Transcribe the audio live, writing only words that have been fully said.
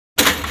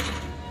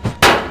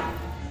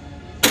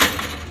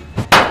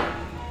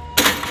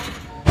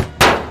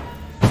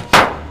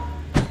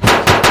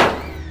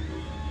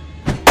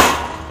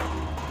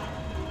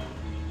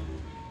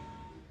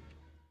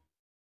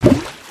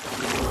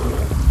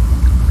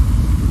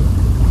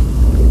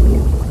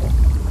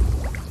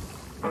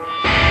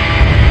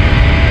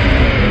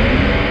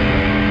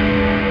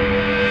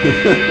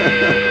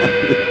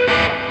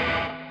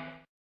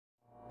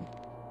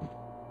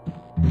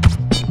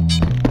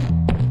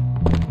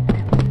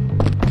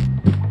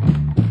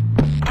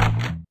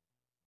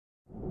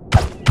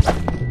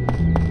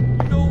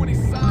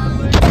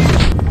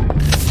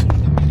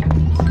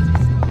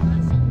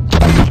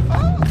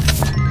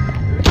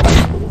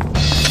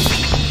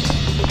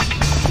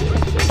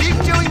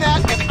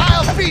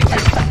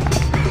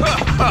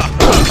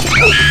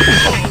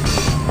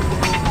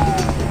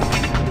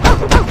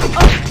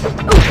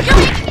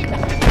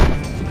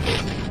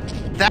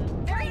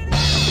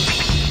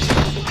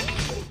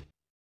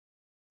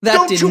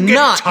That did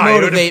not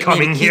motivate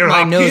me to keep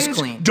my nose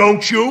clean.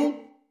 Don't you?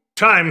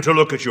 Time to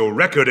look at your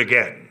record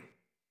again.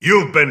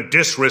 You've been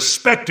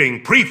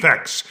disrespecting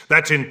prefects.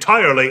 That's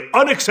entirely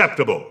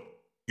unacceptable.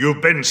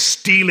 You've been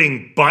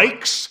stealing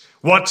bikes?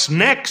 What's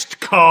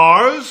next,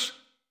 cars?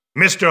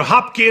 Mr.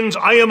 Hopkins,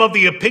 I am of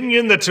the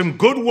opinion that some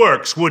good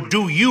works would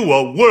do you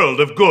a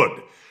world of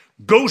good.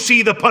 Go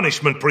see the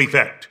punishment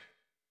prefect.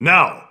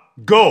 Now,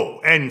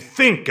 go and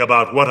think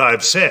about what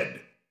I've said.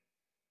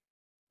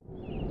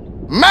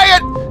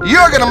 Maggot,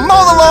 you're gonna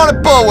mow the lawn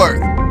at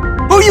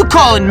Bullworth. Who you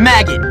calling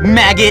maggot,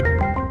 maggot?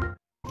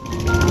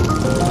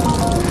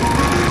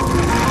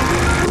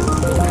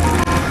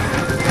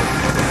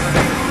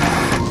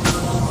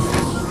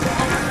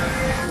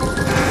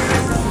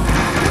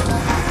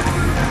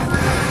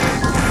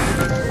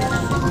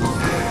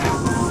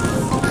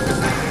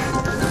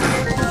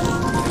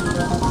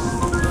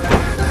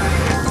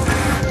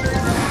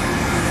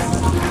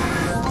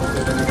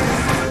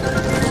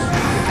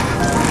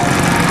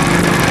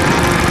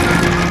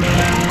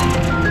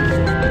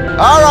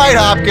 All right,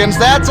 Hopkins,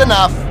 that's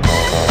enough.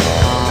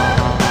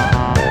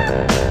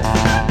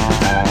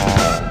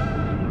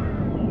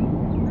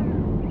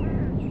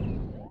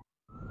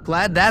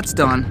 Glad that's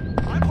done.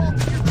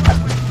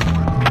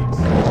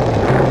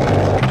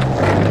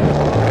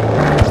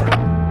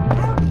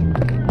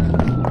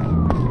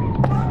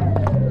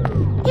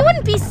 He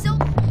wouldn't be so...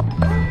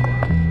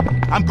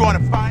 I'm going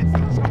to find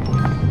some...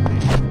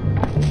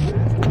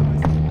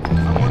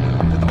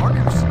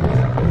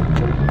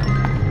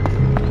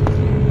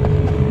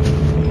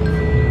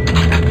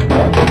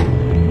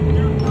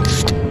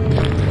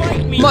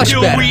 Much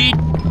better.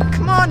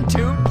 Come on,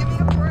 Toon, give me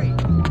a break.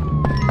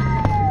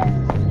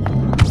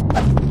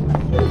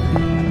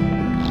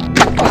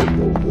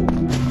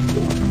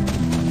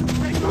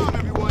 Hey, calm,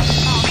 everyone.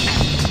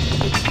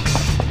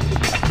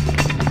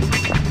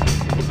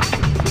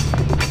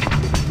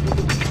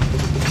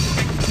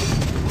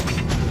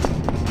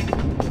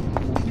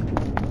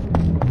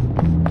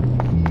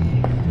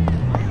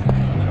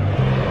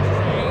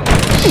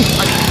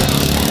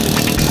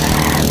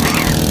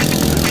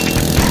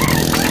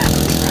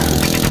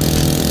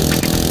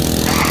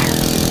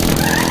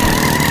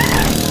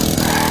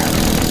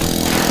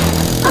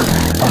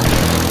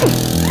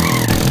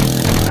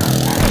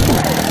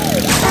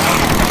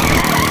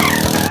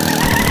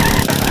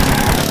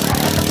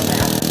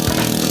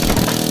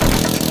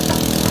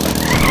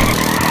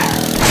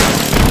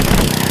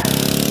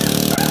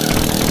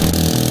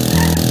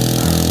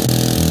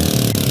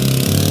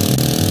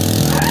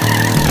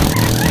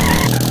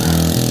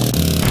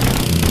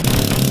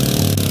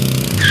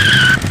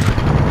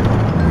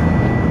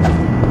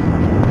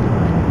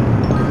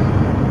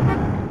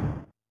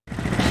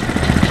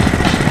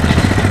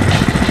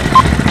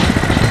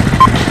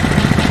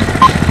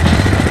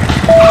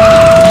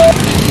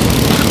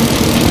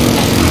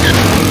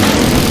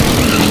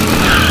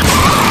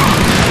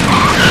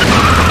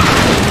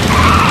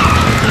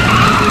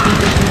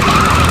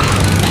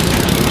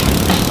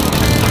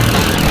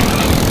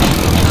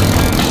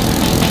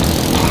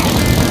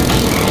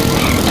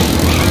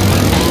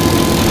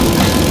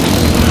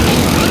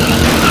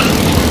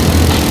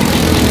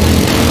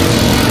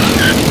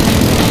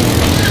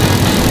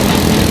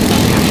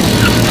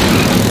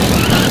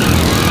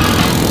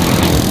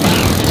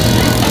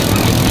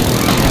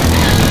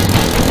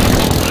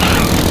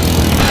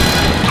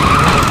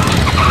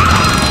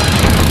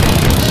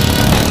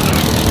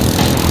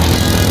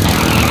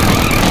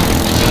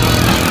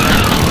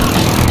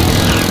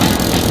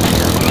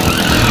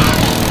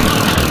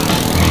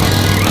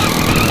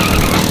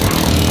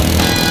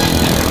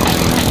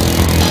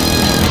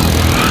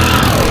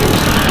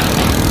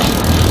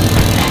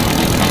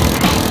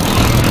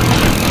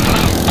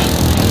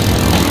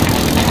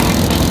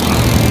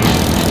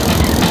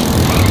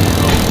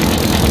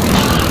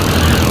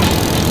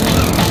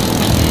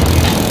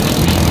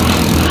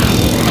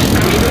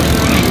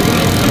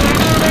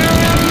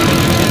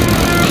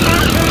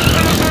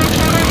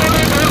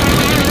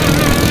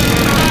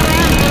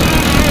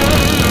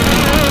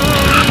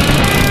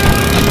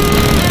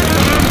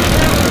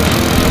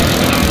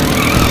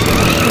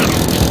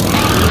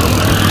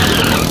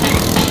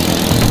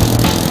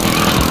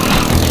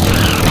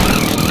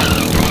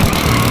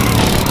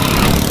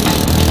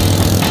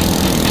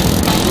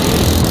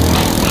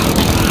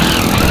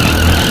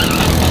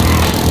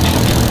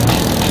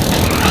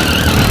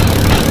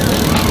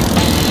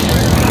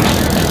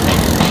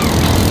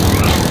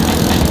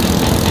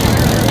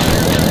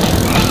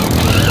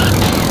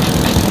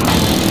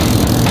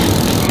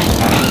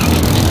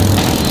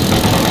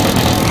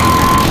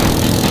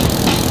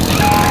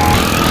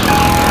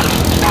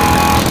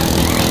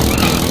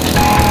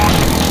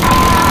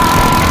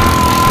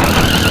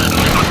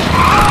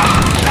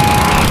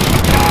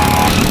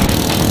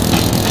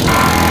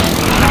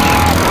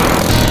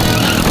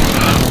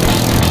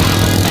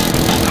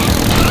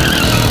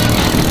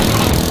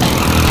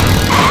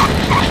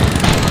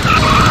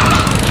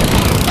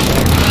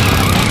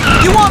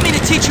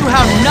 you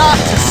how not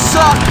to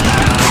suck!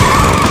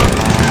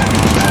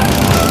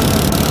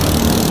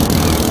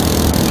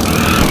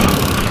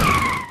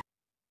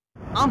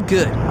 I'm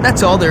good.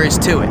 That's all there is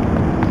to it.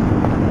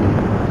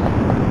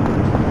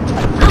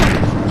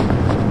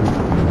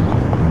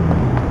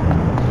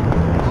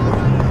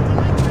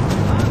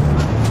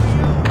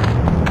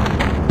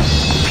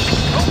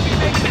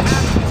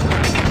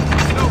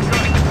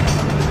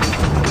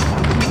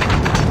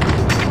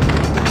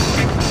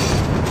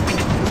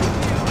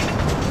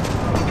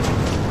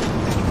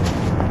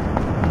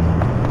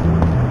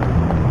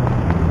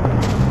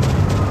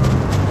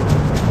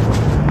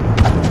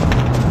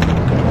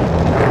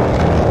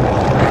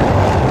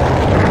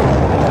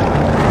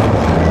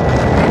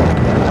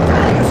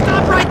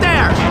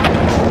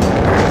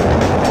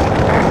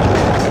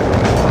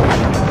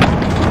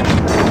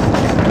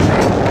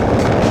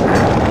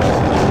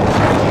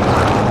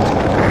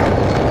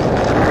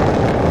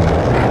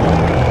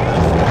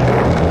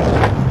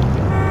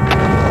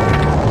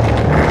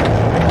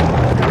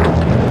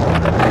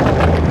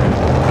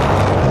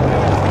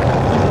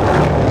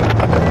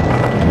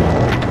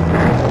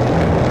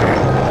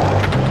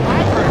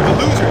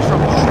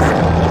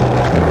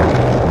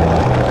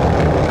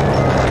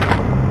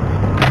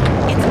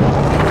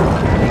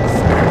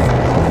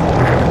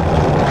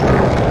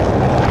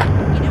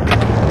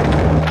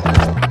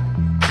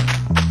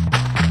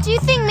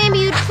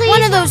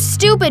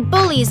 Stupid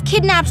bullies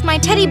kidnapped my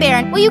teddy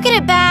bear. Will you get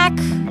it back?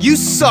 You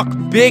suck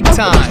big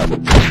time.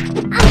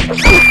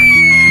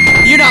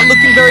 You're not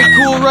looking very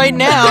cool right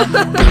now.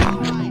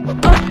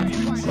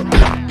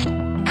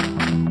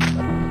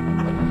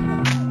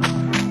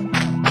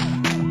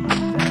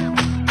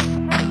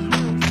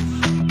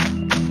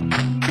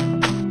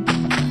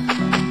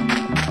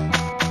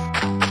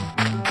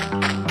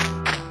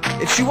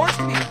 If she wants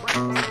to be...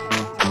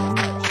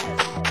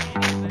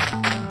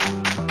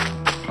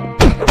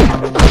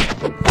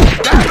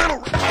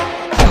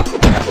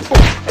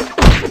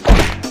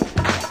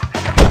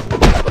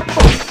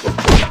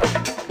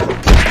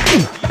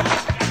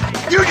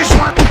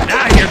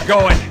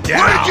 Going down.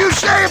 What did you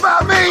say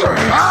about me?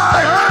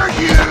 I heard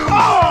you!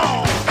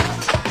 Oh!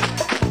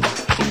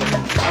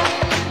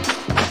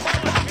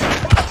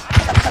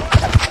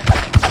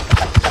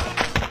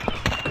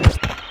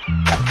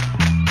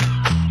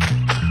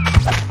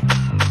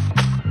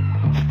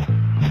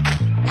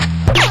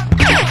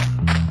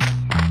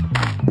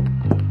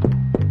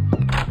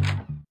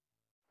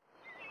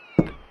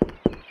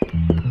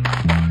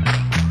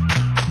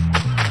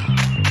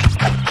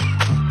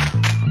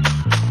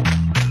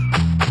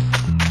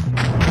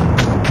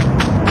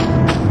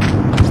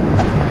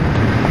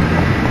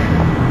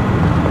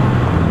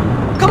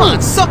 Come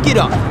on, suck it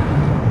up!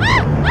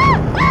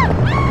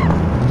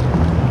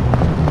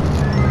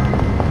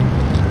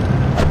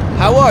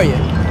 How are you?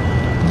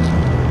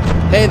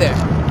 Hey there.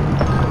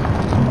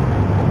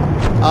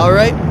 All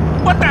right?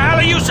 What the hell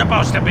are you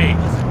supposed to be?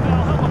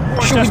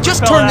 Should we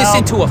just turn this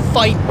into a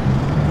fight?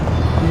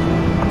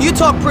 You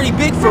talk pretty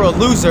big for a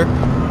loser.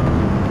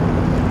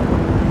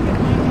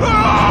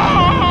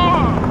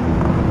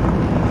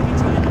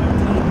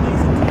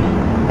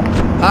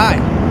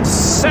 Hi.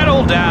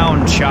 Settle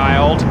down,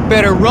 child.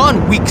 Better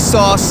run, weak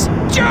sauce.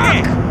 Jerk!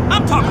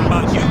 I'm talking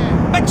about you.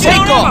 But you Take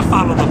don't off. ever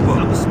follow the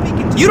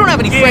book. You don't have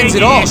any friends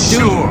at all, do you?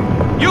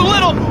 Sure. You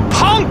little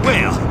punk!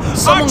 Well,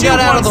 Someone got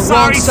out of the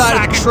wrong side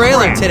of the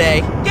trailer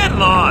today. Get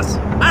lost.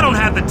 I don't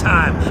have the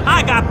time.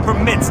 I got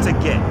permits to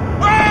get.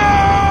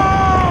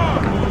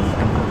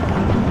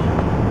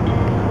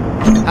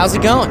 How's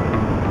it going?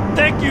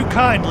 Thank you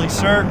kindly,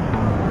 sir.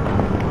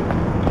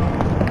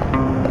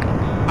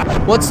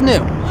 What's new?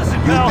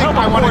 Pal, help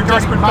a poor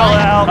desperate fella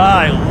out.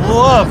 I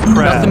love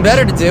crabs. Nothing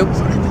better to do.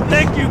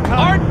 Thank you,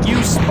 aren't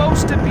you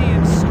supposed to be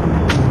in school?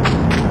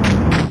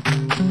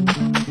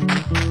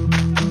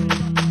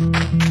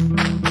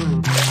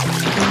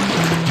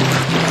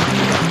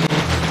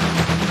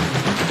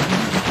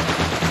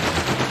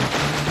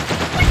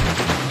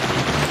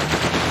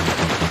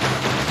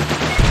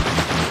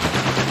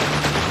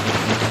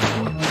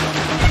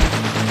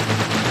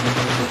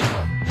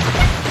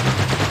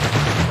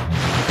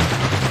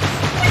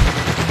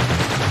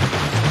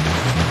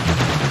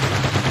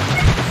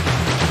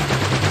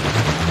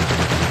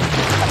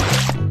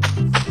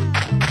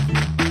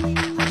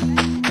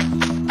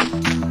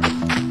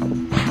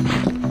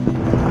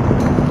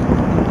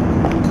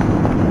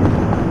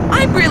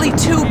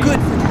 Too good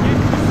for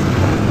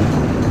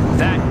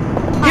that.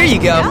 Here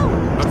you go.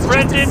 A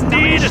friend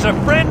indeed is a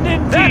friend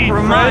indeed. That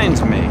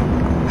reminds me.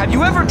 Have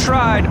you ever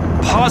tried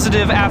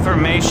positive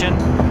affirmation?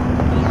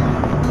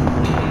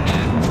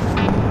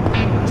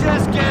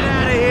 Just get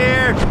out of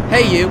here.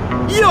 Hey, you.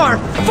 You're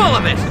full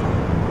of it.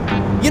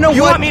 You know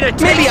what? Want me to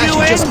take Maybe I you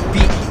should in? just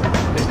beat you.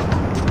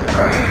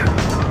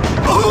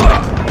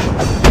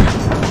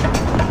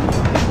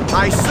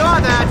 I saw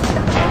that!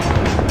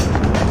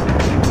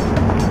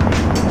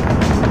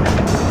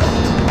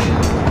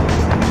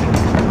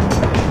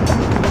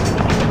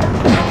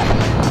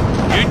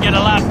 You'd get a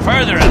lot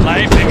further in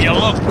life if you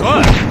look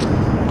good.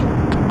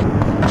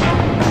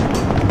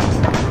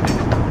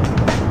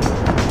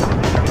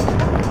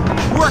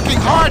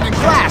 working hard in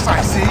class,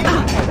 I see.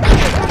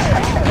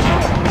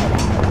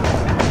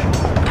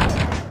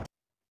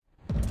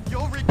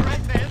 You'll regret,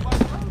 man.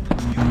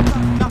 You've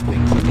got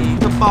nothing for me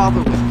to bother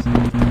with.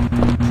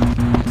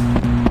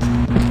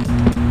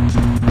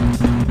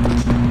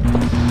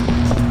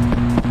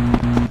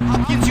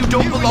 Hopkins, you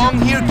don't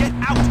belong here. Get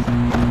out.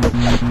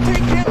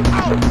 Take him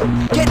out.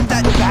 Get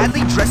that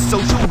badly dressed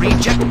social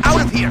reject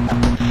out of here.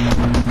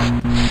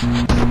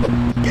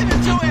 Give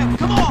it to him.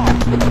 Come on.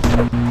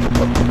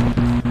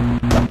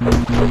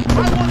 I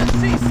want to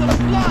see some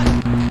blood!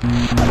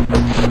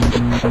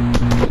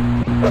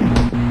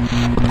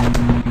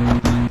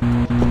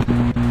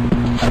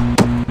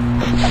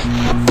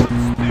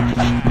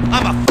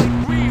 I'm a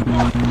free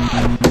one!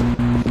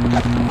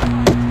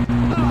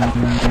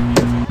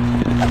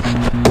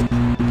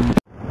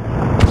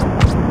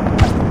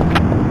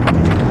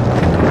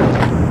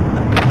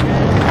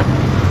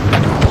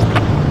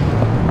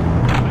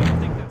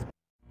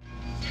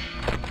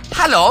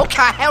 Hello,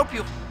 can I help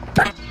you?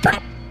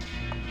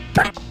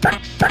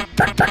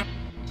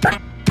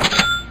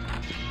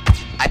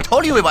 I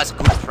told you it was a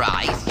good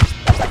prize.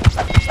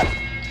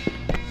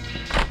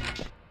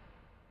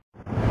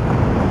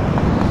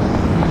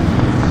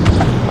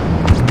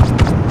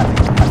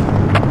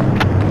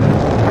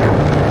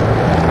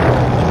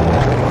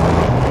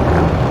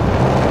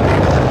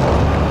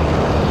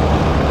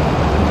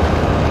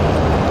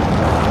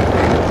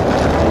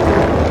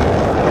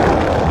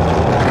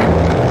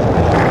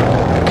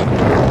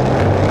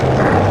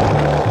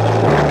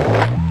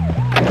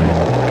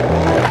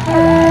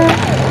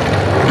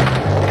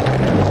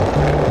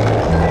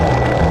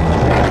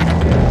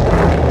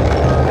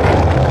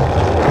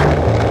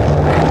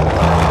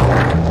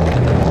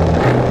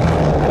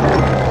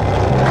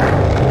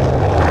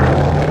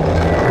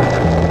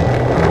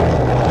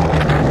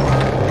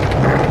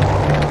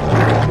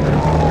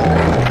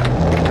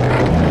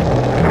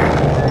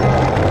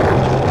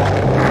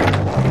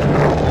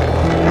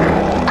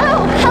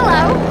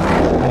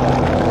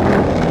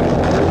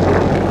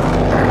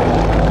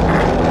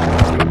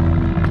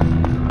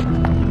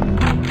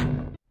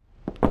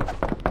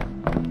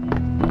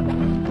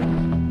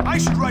 I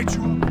should write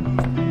you.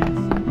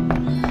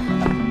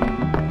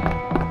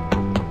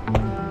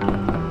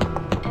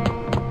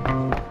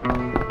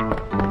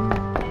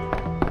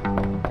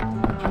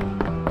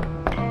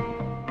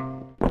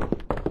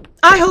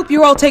 I hope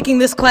you're all taking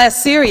this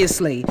class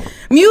seriously.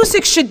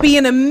 Music should be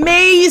an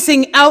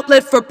amazing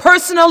outlet for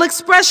personal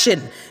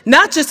expression,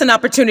 not just an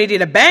opportunity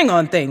to bang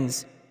on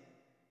things.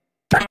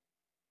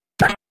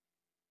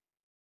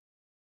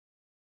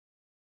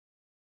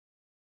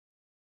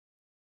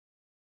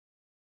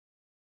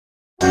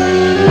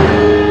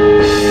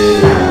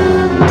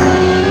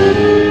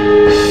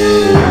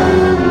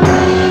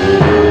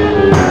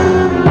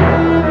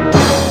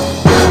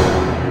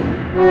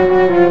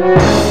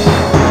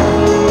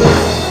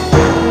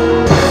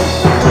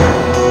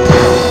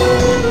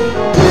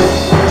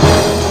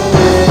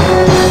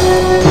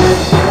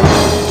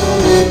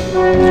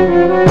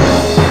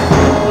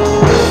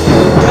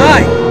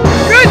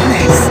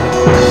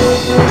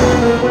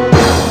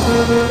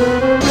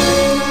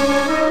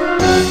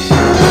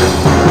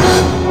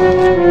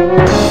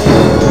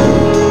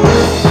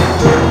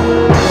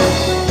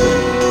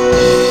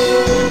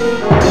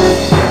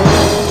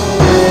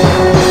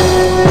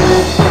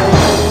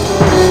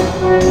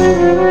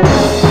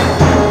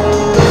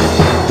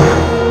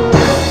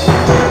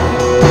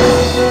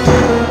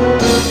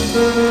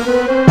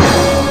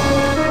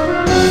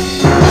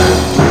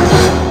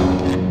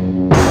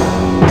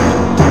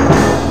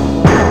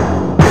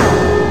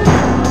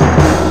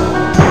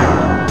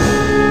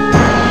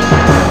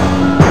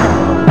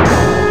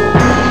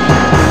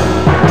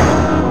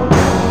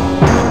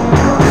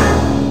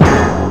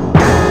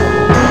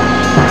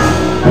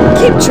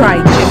 Keep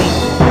trying, Jimmy.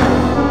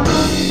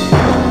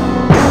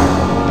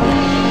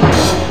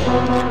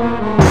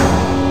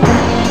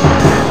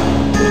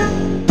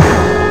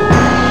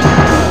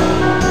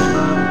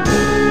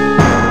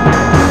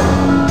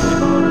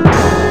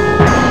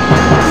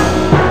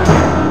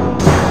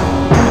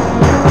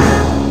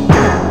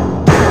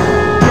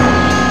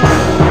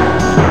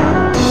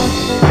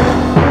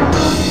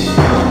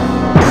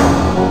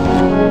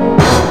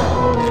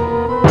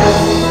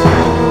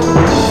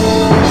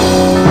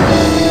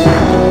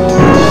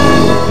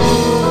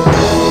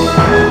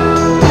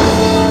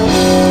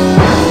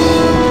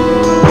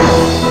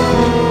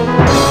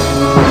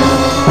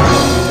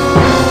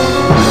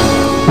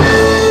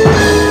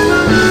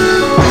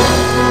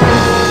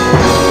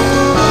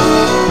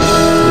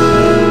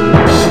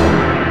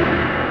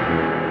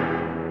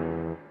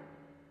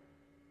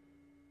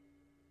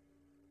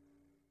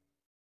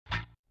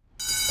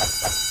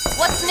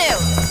 What's new?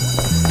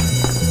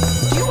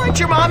 Do you write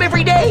your mom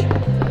every day?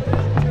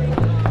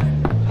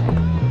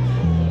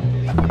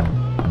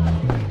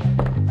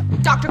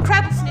 Dr.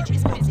 Crabblesnitch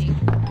is busy.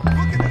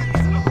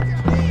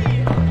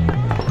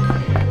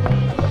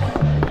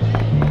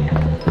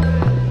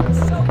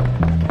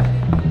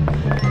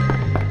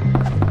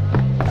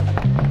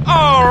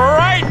 All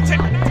right.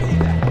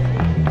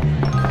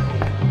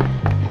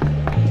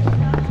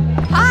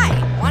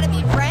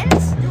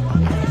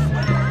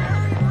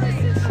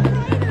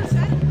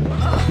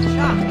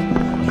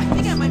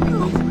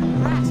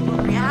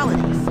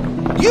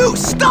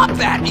 Stop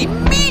that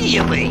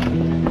immediately!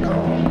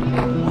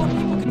 More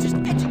people could just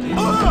educate.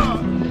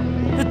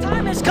 The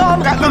time has come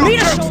That for little me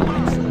to jerk. show my...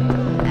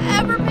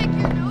 Ever pick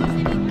your nose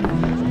any...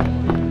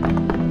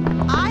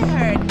 I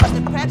heard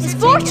the Pepsi Is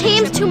 4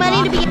 teams too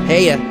many to be...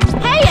 Heya.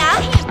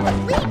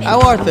 Heya! How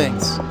are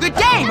things? Good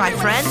day, my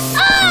friend.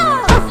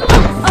 Oh!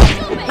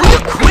 Will you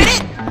quit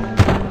it?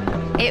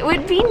 It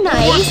would be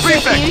nice if you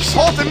Prefect, should...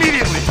 halt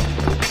immediately!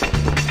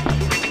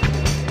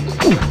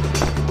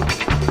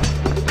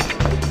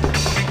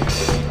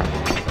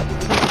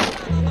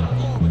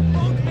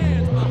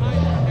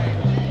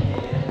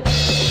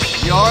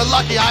 You're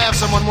lucky I have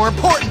someone more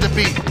important to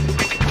beat.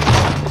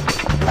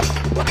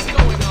 What's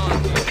going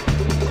on here?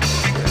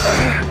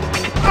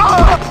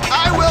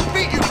 I will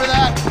beat you for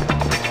that!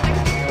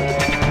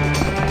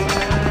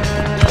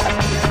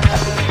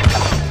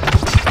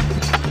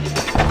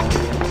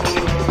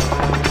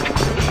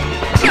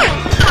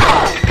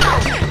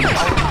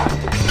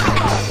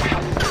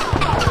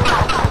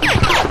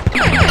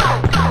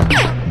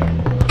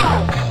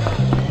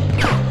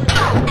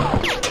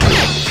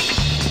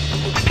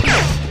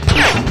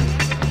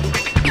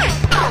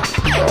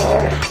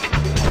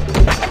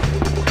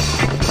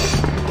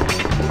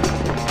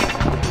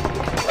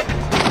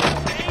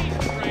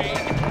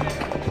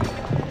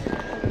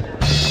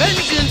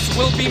 Vengeance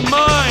will be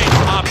mine,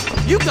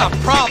 You got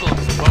problems,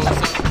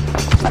 bozo.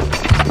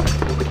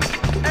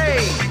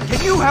 Hey,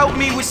 can you help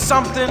me with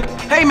something?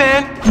 Hey,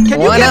 man, can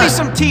Why you give not? me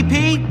some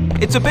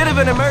TP? It's a bit of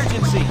an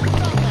emergency.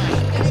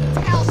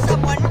 Tell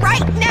someone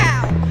right now!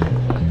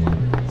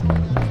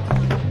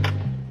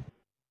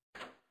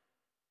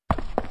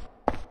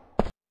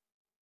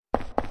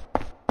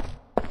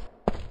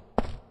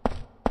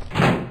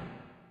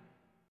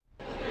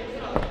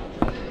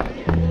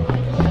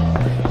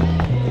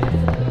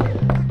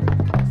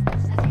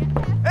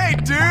 Hey,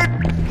 dude!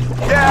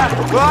 Yeah,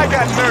 well, I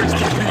got nerds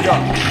to beat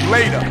up.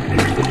 Later.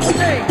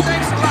 Hey,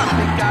 thanks a lot,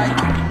 big guy.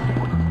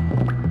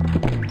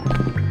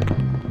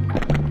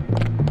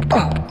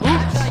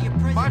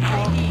 My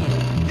fault.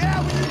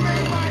 Yeah, we just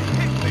made my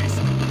hit list.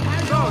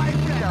 So,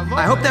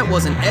 I hope that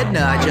wasn't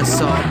Edna I just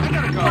saw. I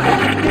gotta go.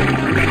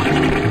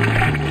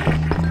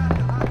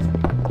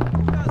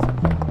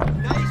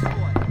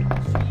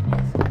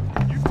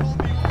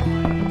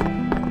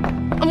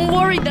 I'm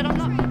worried that I'm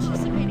not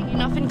participating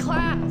enough in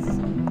class.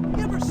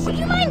 Would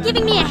you mind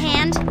giving me a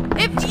hand?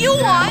 If you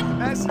want,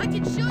 I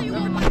can show you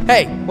all my...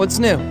 Hey, what's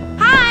new?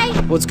 Hi!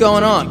 What's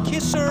going on?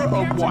 Kiss her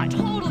or what?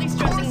 Totally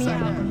stressing me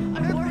out.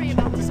 I'm worried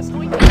about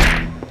disappointing.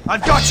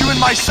 I've got you in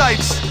my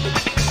sights.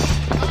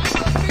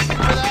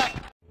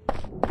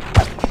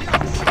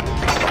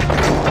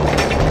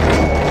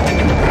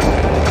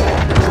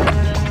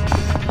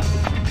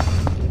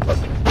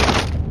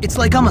 It's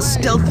like I'm a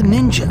stealth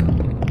ninja.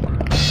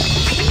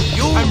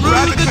 You'll I'm rue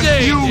rather the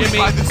day, confused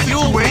Jimmy. by the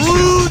You'll situation.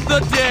 rue the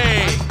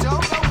day.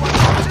 Don't know what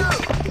to do.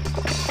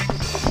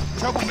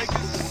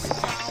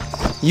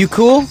 Troublemakers. You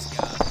cool?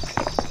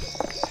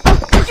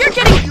 You're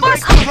getting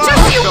busted!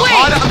 Just you The wait!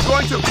 harder I'm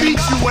going to beat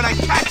you when I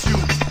catch you.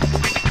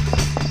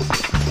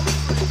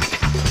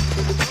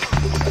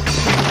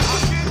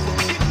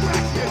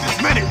 This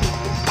minute.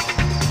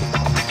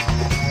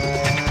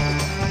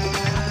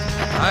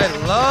 I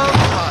love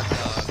hot dogs.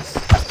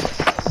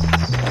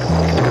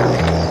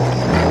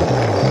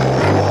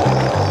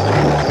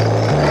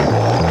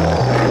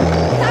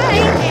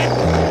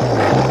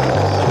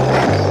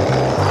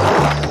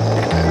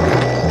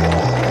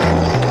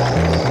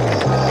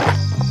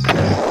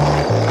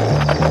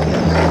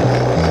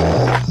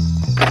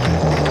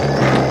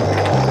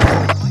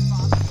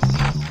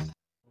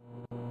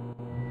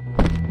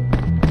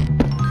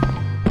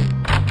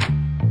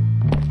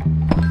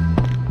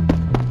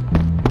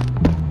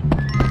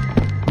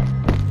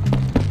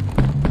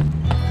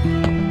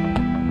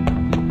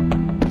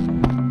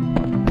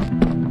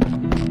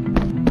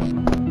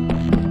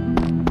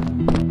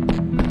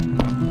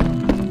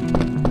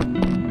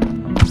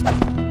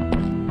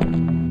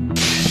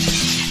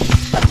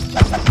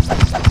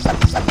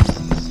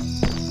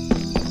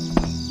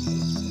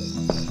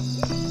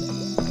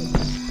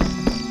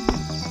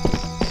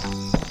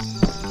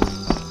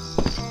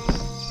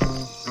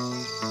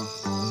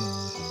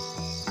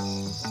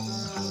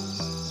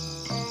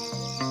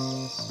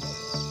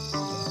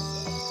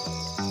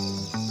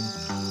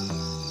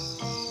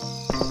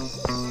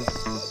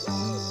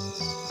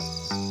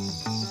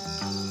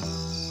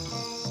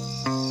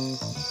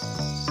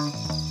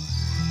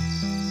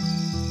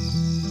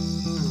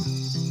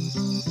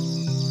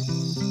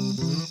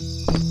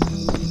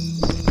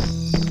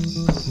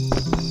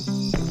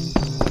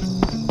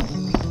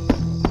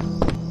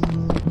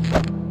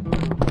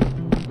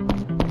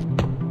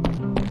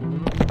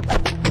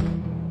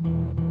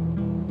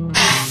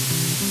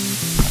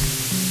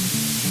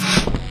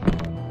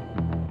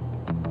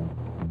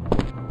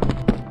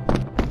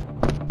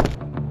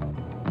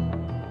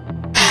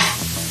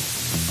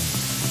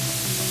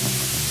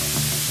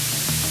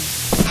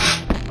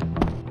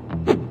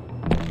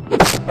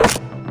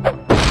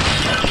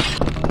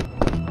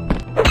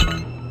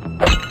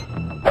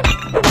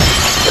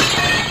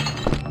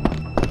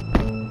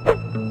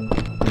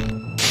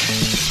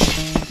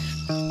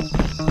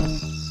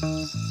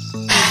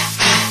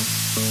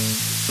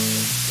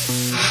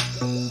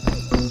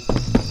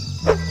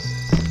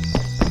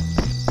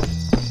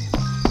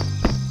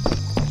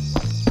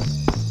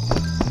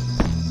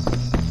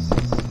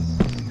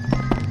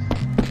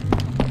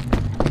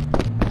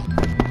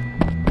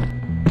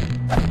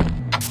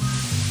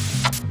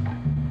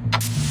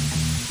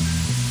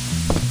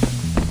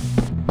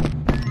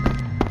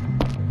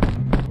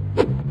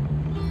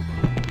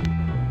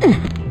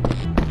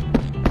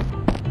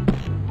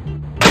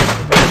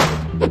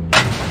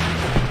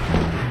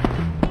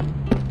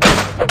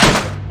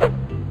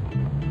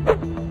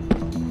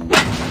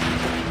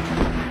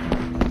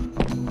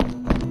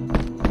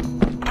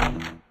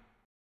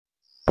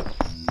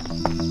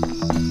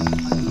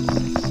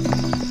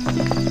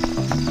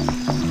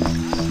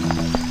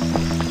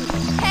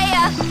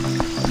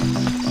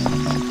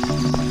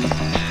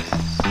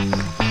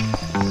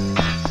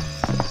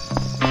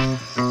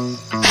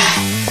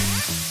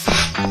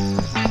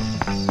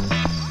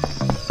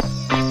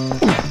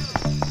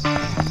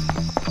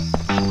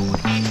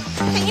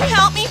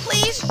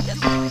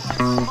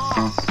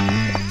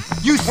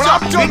 You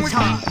suck big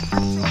time.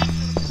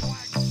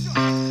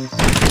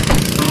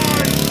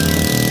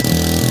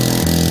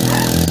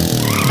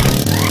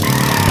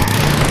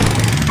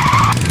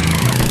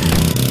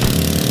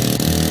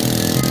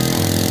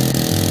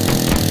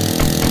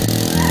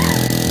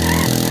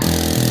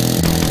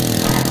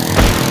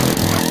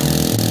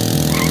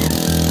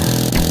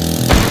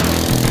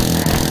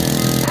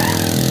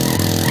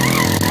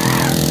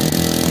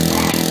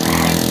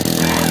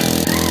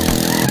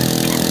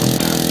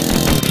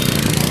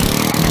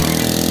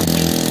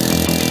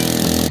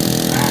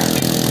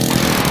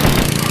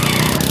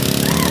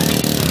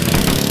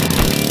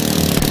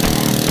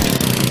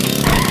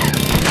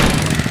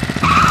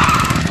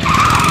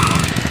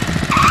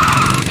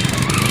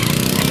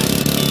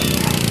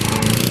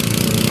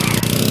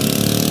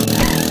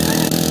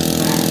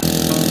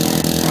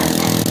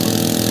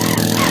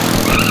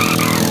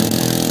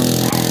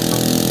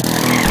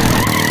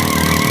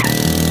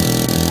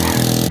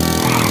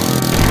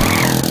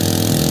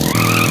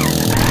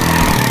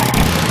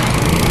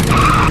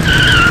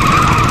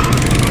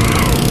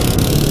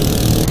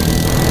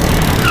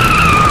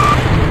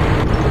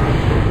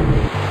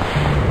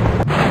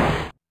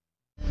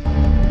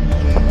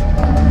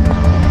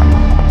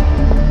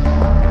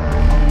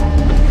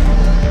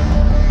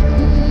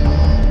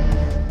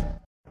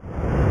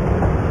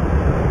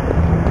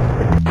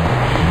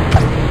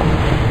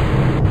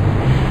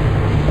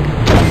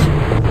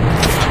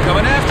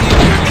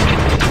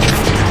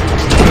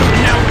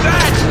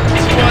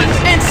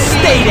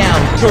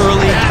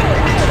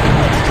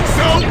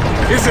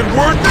 Is it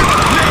worth it?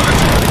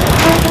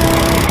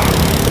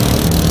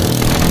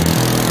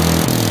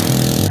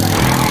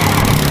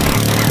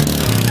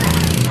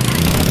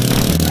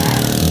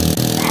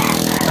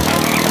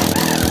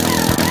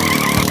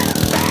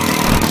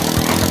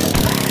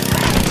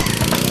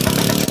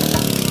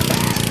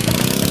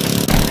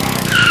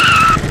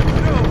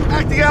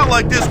 Acting out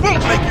like this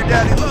won't make your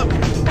daddy love you.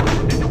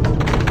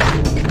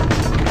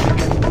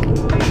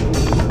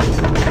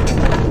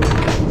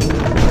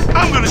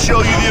 I'm gonna show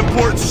you the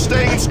importance of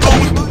staying in school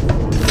with my...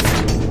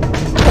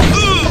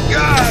 Ooh,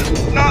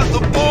 God, not the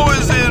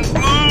boys in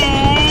blue.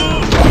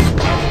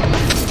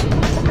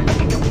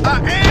 I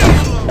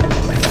am blue.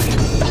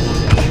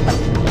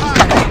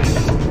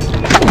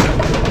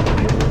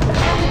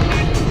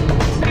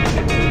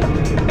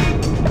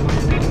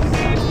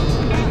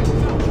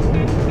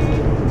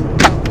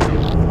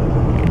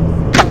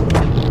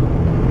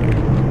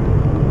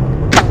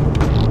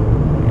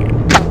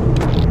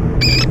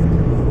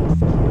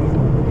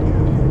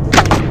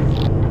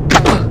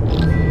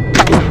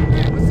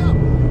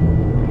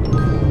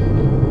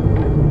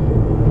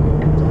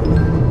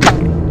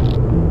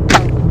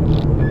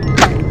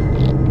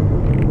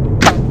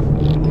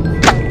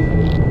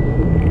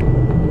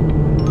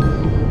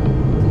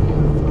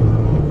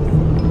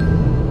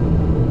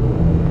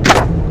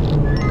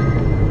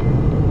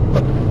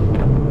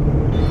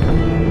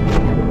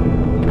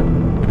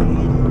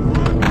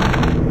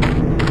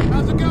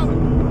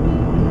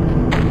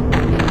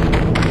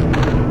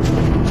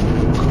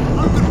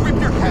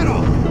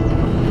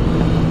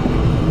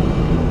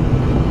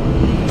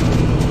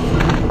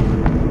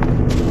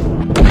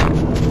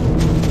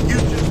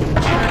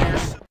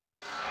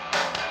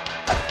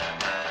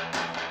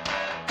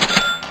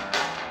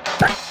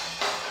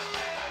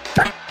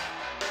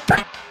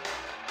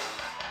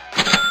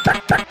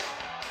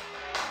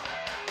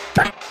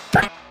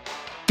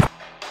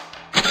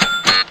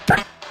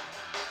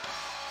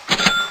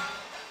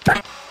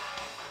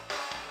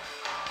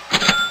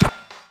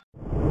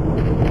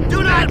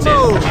 Do not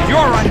move! You're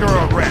under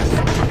arrest.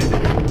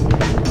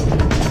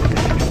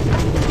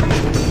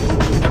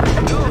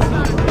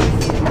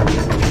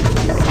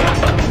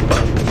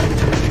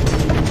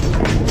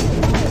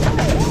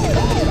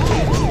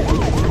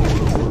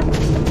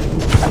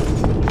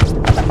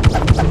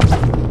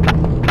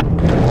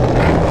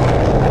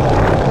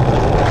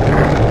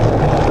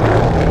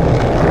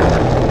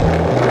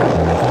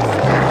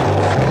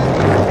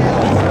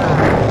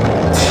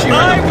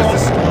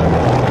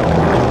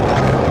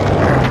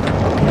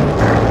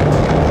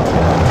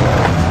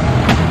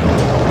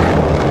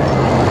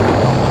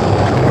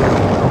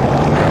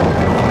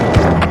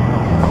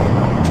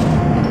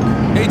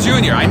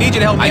 Junior, I need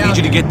you to help me out. I need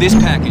you to get this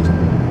package.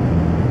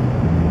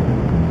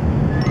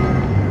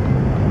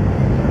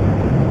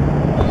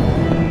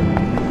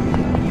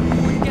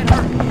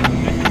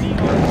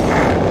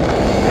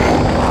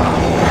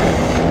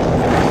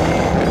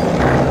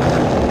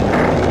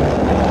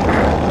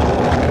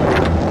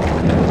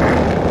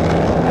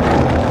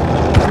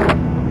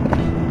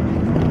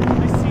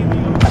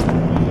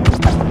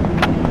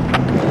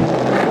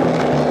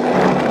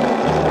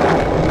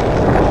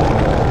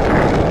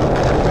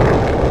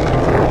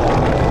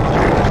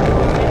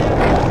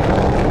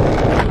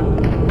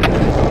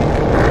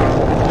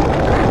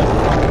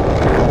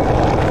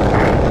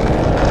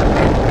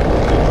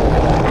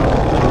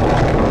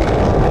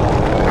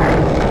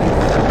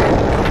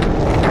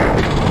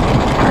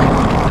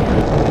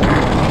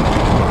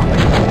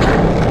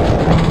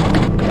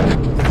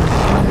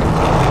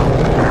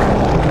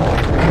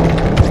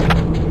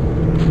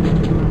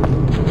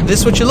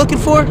 This what you're looking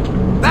for?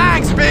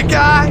 Thanks, big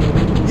guy.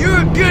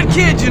 You're a good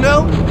kid, you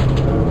know.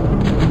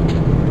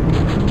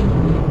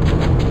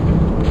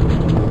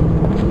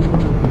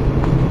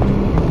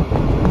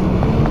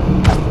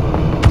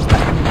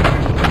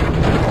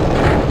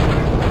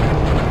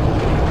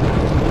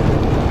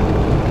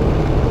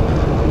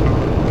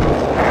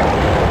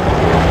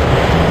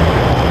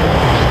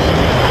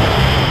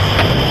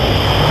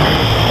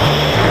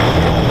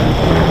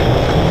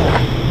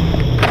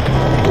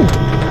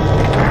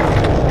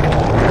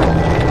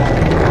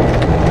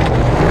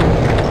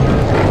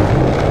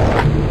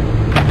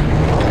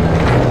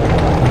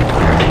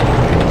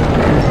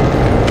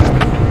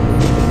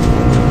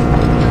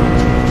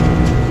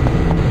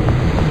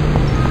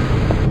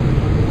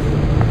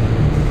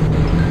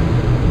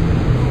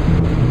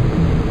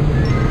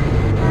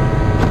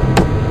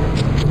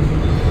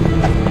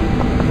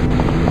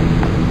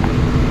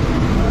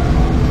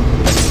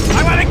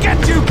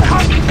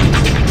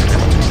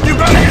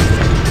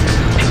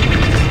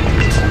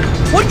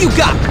 What you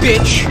got,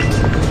 bitch?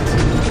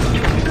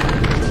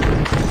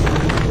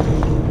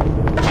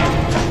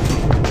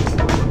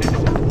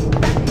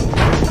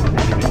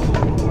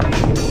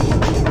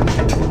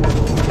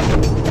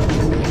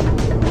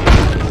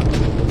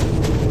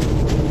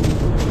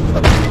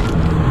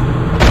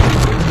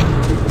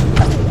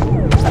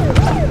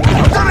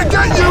 I'm gonna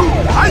get you!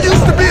 I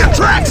used to be a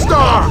track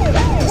star!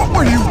 What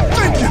were you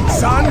thinking,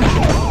 son?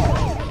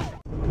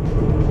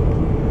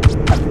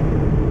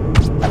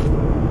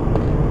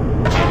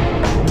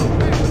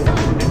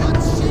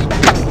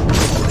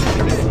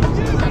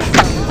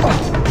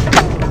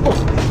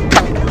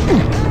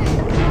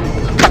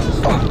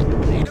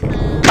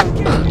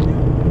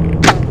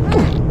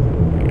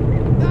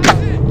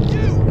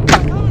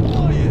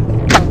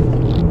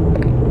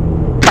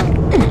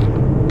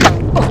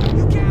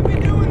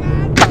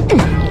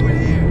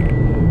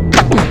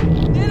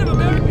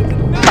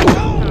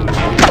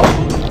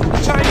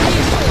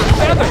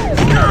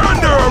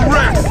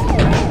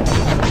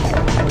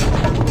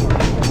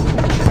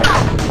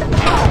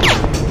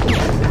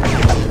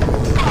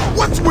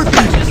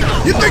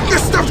 You think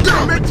this stuff's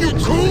gonna make you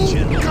cool?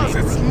 Because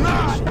it's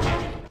not!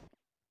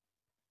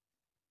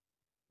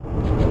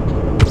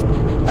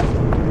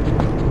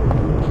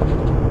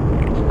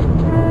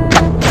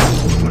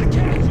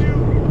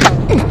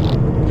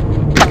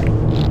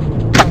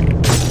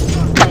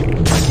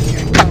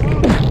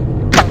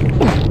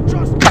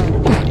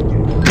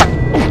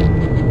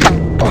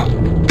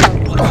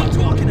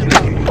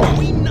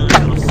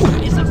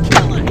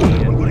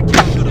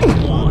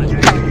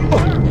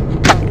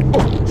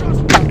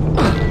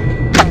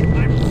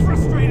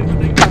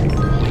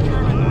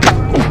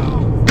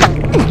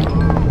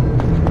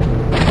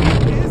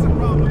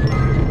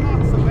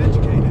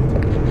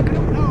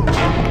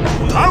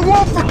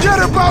 Forget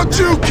about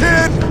you,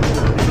 kid!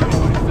 I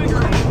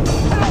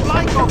don't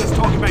like all this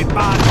talk about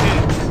bad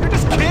kids. They're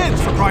just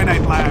kids, for crying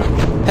out loud.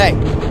 Hey,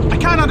 I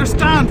can't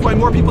understand why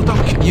more people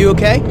don't... you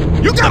okay?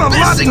 You got a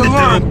lot to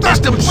learn, that's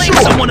to for blame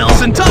sure! someone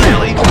else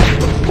entirely.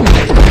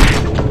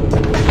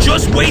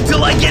 Just wait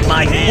till I get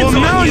my hands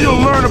Well, now on you.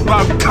 you'll learn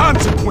about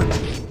consequences.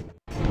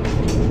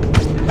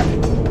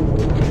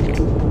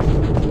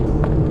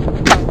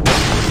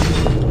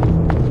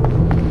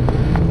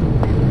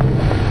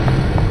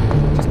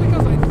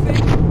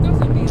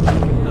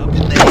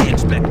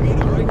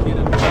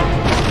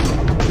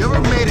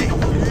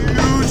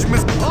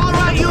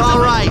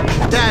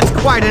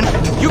 Quite an...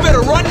 You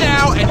better run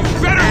now, and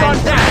you better run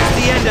fast. That's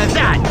the end of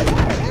that.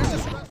 There's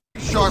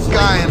this sharp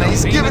guy, and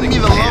he's giving me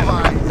the love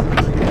eyes.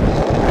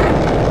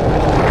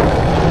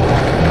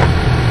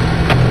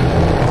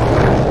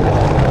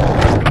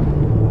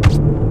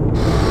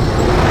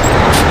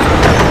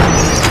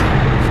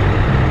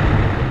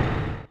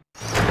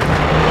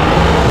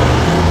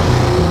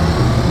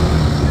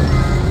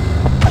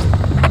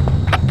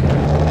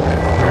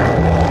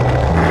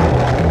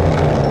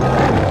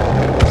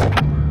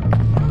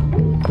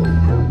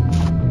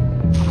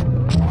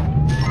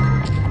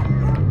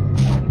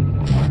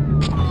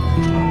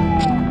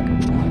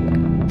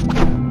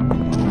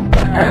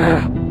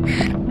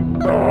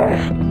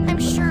 I'm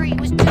sure he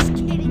was just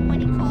kidding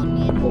when he called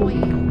me a boy.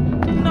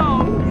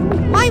 No.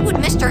 Why would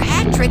Mr.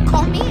 Hattrick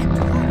call me a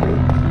toy?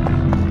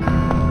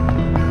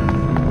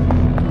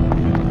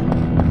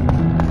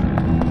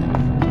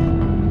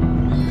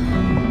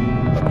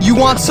 You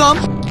want some?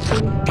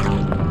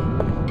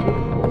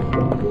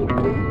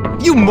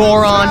 You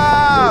moron!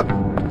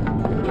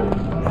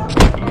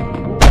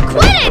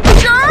 Quit it,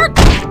 jerk!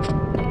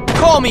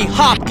 Call me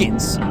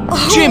Hopkins.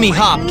 Jimmy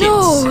Hopkins.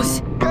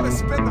 Nose. Gotta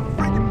spend the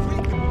friggin'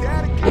 week with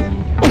Dad again.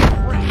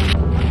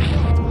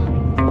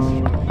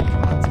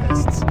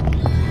 Contests.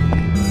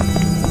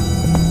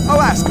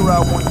 I'll ask her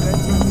out one day.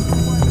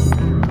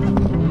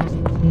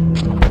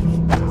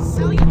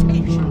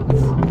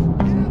 Salutations.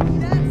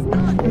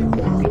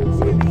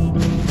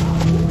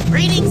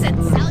 Greetings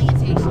and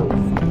salutations.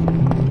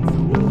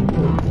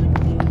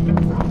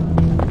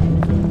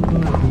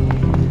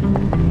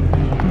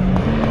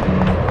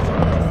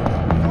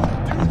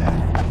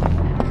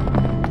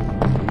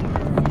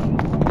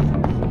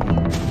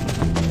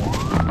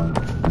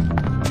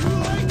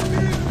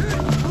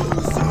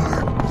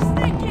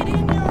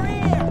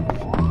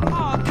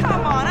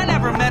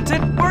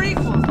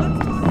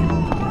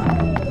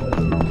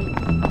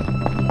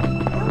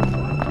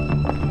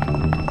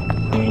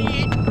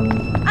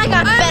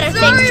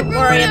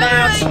 worry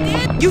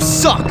about. You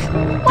suck.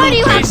 Why do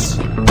you have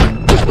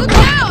to... Look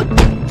out!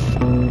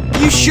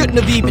 You shouldn't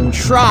have even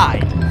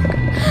tried.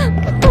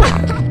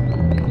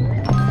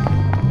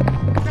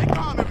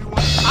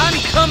 I'm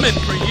coming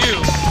for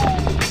you.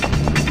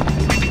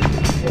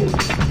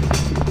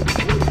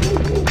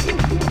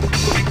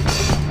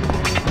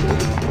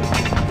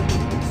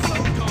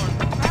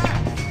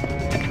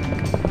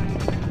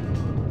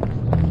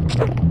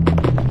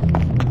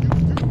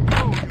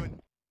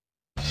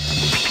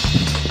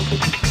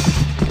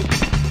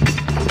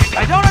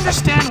 I don't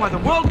understand why the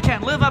world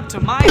can't live up to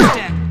my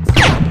standards.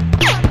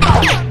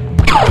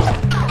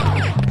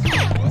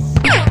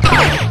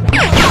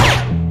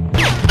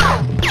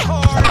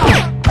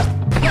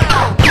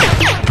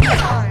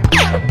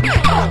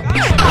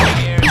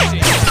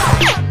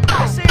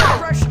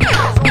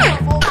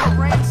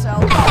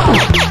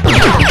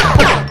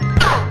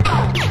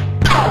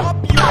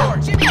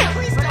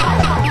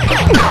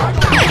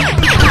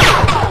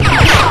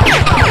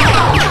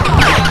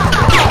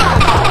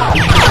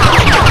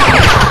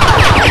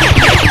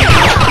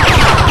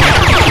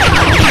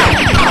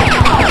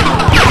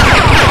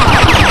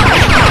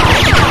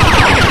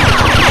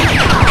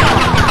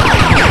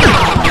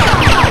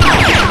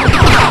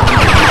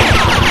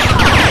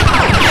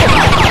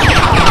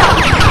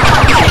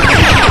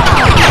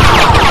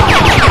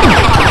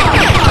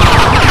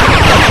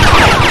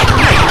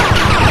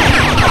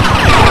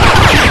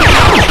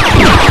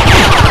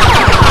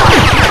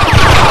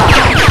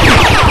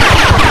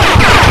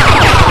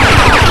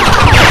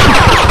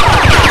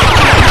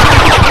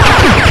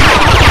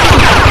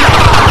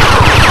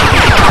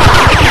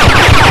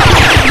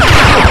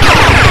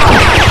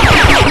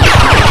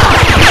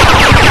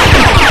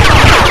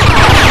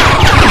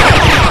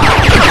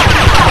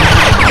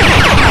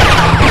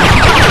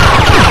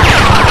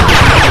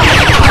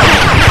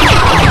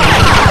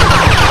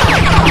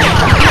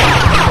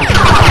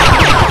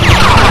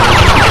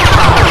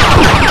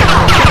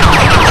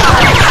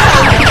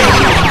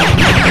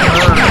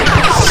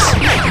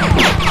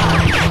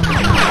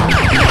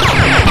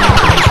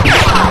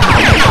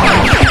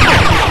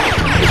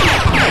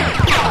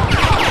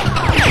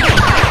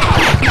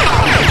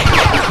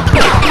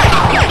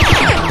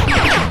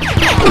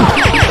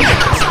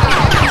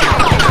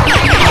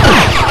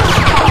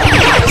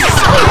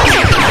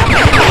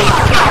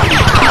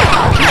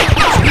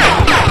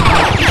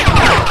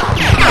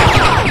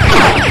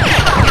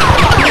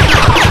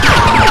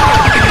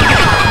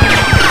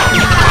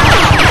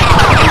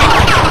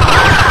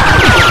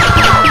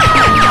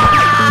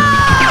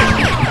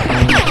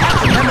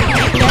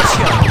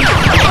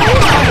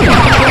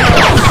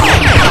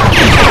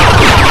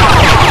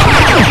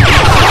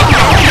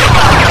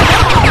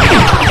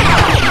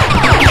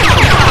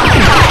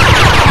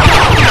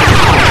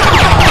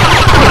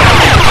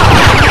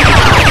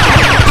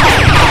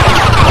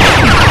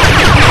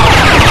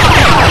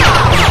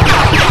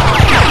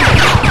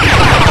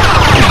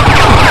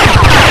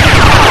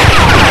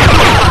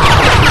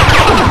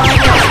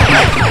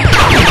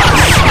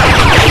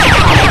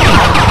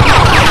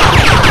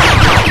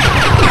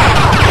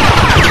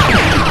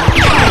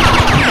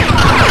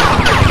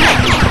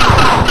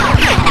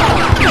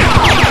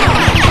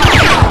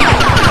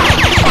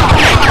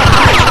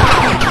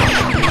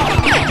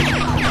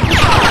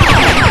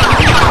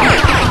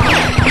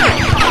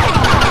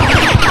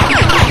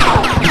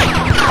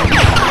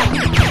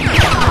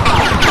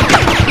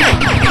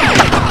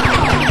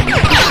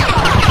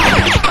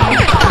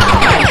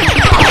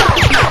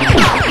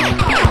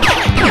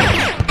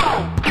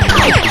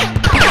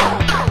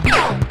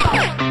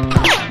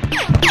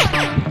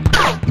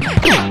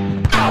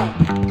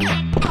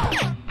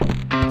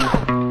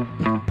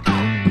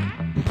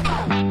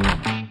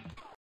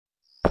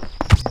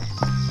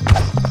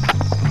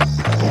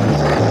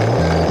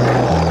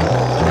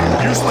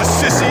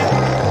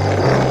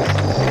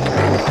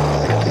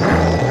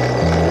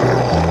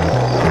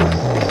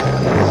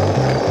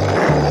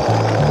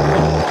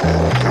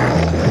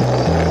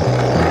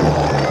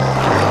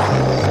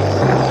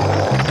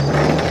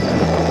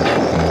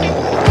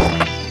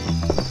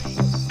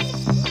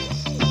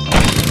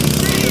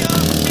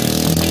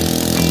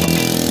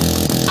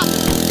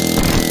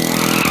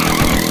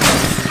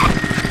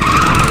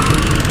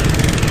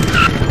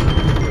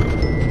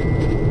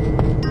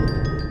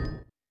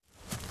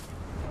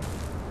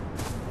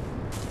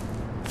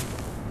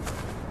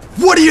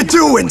 What are you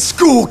doing,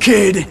 school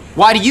kid?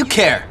 Why do you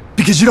care?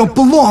 Because you don't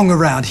belong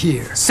around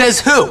here. Says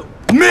who?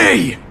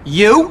 Me!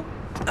 You?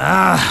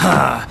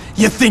 Uh-huh.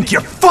 You think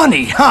you're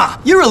funny, huh?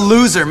 You're a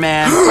loser,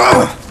 man.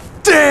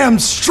 Damn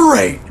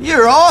straight!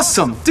 You're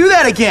awesome. Do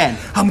that again.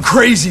 I'm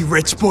crazy,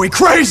 rich boy,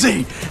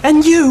 crazy!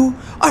 And you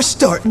are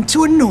starting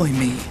to annoy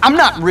me. I'm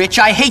not rich.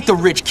 I hate the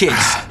rich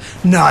kids.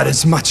 Not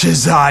as much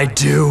as I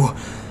do.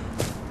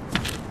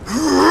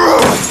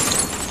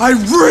 I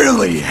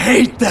really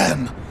hate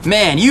them.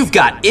 Man, you've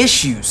got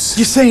issues.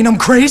 You saying I'm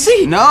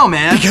crazy? No,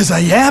 man. Because I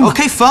am.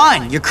 Okay,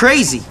 fine. You're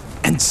crazy.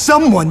 And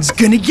someone's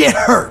gonna get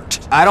hurt.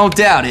 I don't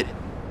doubt it.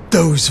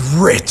 Those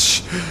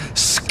rich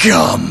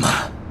scum.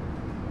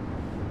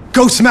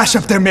 Go smash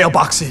up their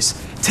mailboxes.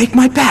 Take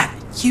my bat.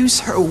 Use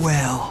her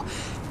well.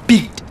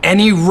 Beat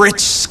any rich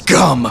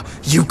scum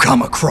you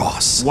come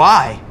across.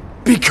 Why?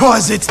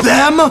 Because it's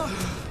them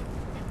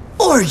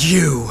or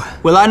you.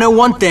 Well, I know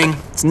one thing.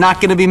 It's not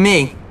gonna be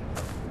me.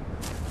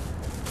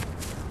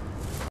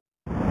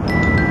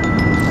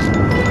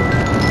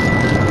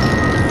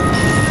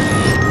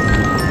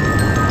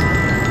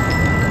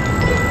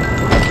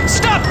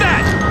 Stop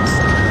that!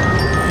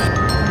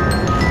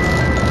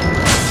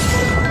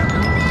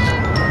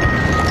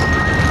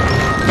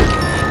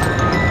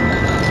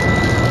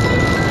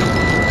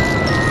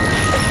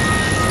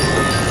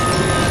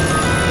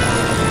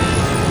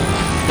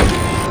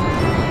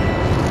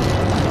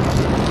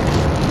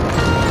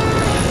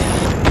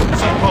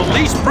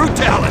 Police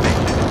brutality.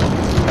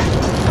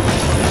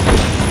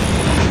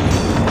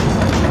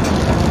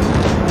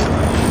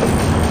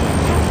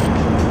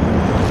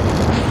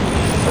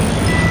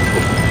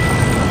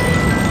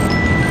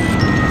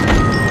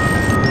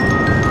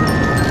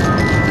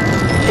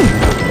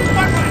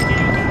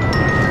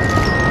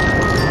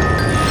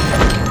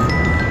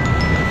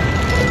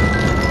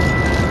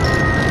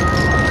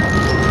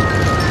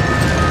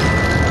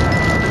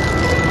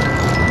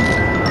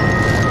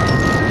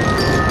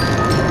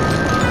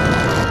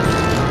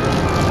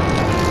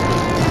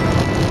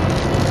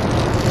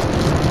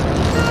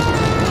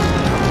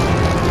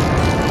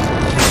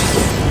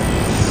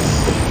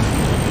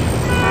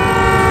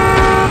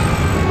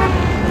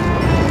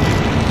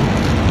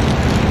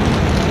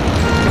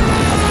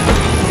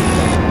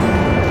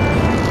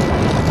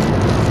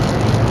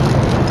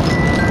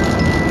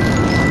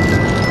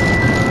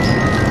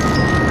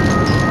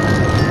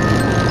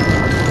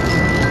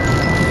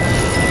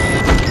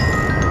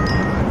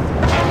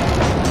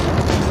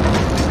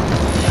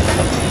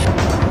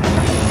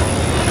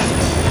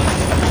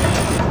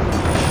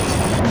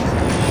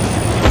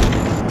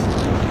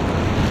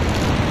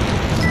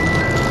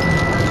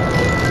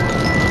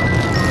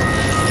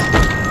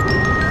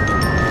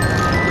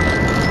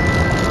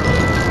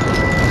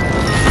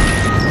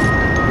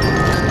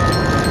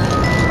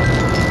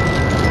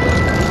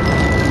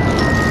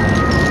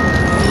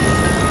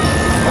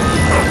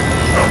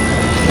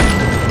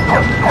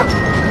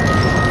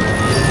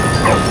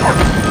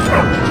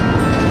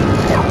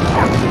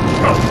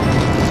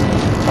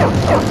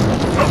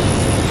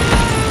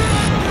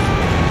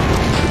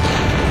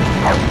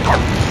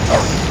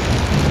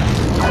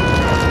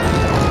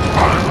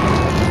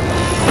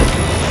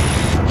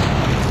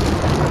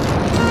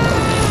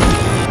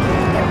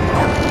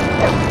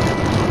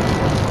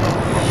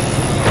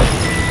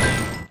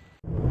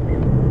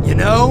 You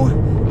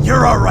know,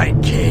 you're all right,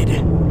 kid.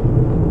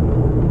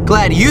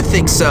 Glad you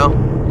think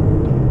so.